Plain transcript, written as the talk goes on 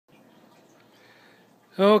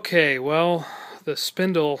Okay, well, the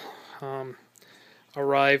spindle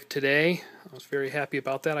arrived today. I was very happy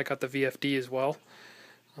about that. I got the VFD as well.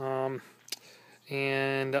 Um,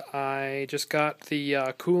 and I just got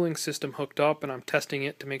the cooling system hooked up, and I'm testing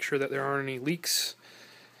it to make sure that there aren't any leaks.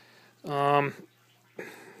 So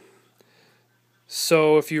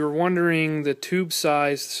if you were wondering, the tube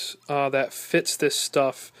size that fits this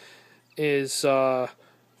stuff is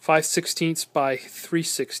 5/16 by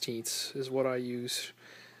 3/16 is what I use.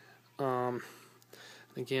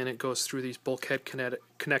 Again, it goes through these bulkhead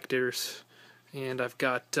connectors, and I've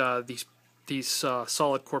got these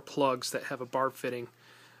solid core plugs that have a barb fitting.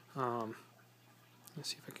 Let's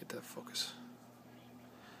see if I get that focus.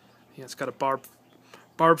 Yeah, it's got a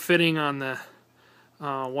barb fitting on the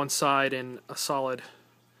one side and a solid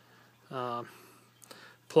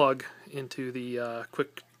plug into the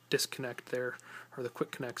quick disconnect there, or the quick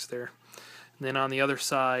connects there. And then on the other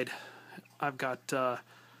side, I've got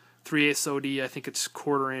 3/8 OD, I think it's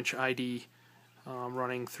 1/4 inch ID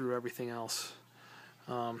running through everything else.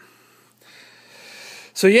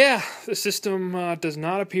 So yeah, the system does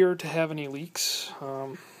not appear to have any leaks.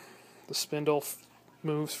 The spindle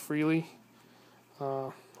moves freely,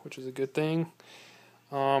 which is a good thing.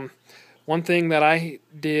 One thing that I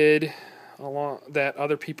did that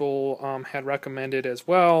other people had recommended as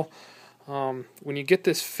well, when you get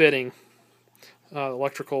this fitting,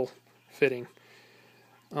 electrical fitting,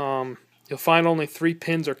 you'll find only 3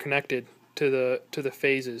 pins are connected to the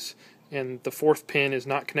phases, and the 4th pin is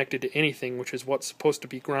not connected to anything, which is what's supposed to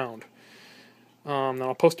be ground. Now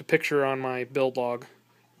I'll post a picture on my build log,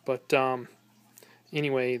 but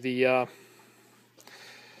anyway, the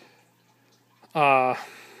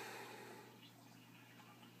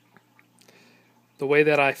way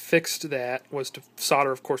that I fixed that was to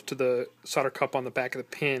solder, of course, to the solder cup on the back of the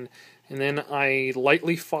pin, and then I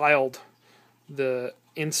lightly filed the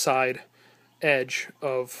inside edge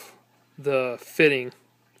of the fitting,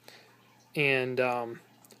 and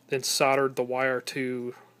then soldered the wire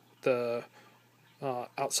to the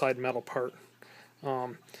outside metal part.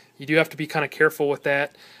 You do have to be kind of careful with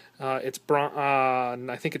that. It's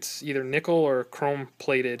I think it's either nickel or chrome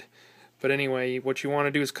plated. But anyway, what you want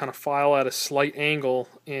to do is kind of file at a slight angle,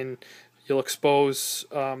 and you'll expose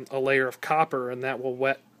a layer of copper, and that will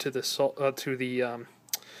wet to the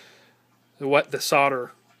wet the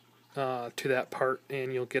solder to that part,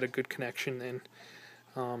 and you'll get a good connection then.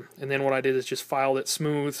 And then what I did is just filed it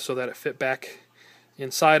smooth so that it fit back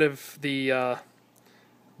inside of the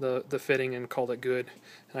fitting, and called it good.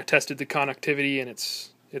 And I tested the connectivity, and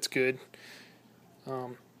it's good.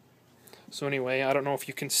 So anyway, I don't know if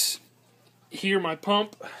you can hear my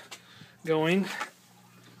pump going,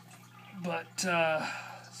 but let's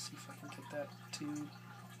see if I can get that to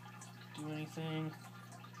do anything.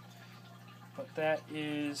 But that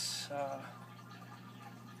is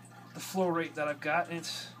the flow rate that I've got, and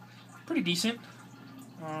it's pretty decent.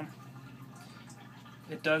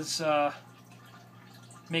 It does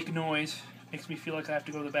make a noise, makes me feel like I have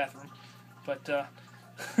to go to the bathroom, but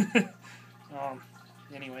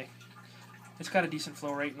anyway, it's got a decent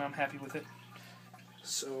flow rate, and I'm happy with it.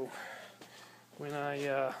 So when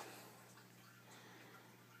I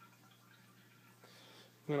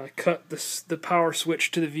cut the power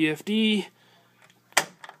switch to the VFD,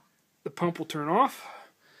 the pump will turn off,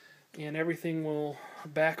 and everything will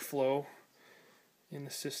backflow in the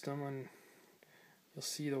system, and you'll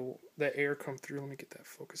see the air come through. Let me get that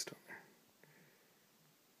focused on there.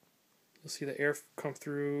 You'll see the air come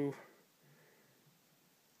through.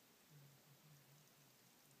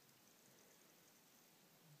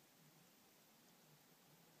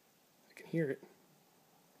 I can hear it.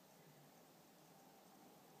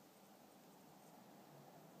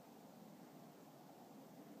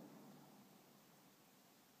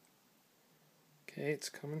 Okay, it's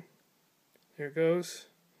coming. There it goes.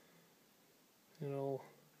 It'll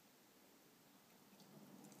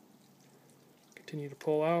continue to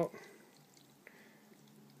pull out.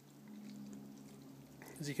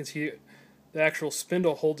 As you can see, the actual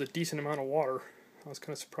spindle holds a decent amount of water. I was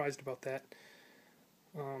kind of surprised about that.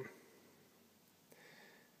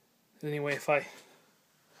 Anyway, if I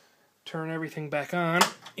turn everything back on,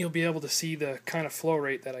 you'll be able to see the kind of flow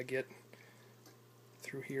rate that I get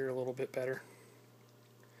through here a little bit better.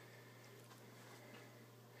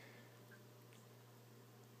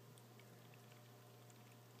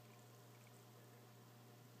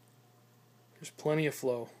 There's plenty of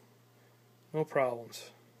flow, no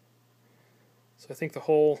problems. So I think the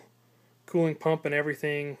whole cooling pump and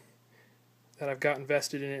everything that I've got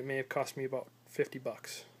invested in it may have cost me about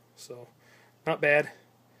 $50. So not bad.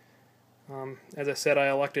 As I said, I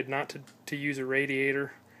elected not to use a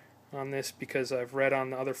radiator on this because I've read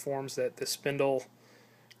on the other forums that the spindle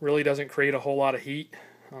really doesn't create a whole lot of heat,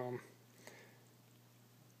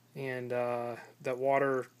 and that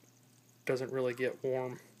water doesn't really get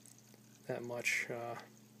warm that much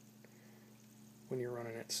when you're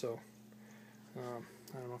running it. So I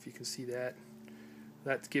don't know if you can see that.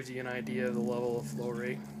 That gives you an idea of the level of flow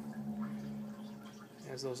rate.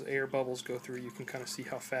 As those air bubbles go through, you can kind of see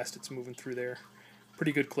how fast it's moving through there.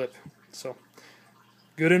 Pretty good clip. So,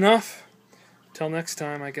 good enough. Till next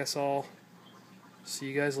time, I guess I'll see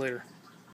you guys later.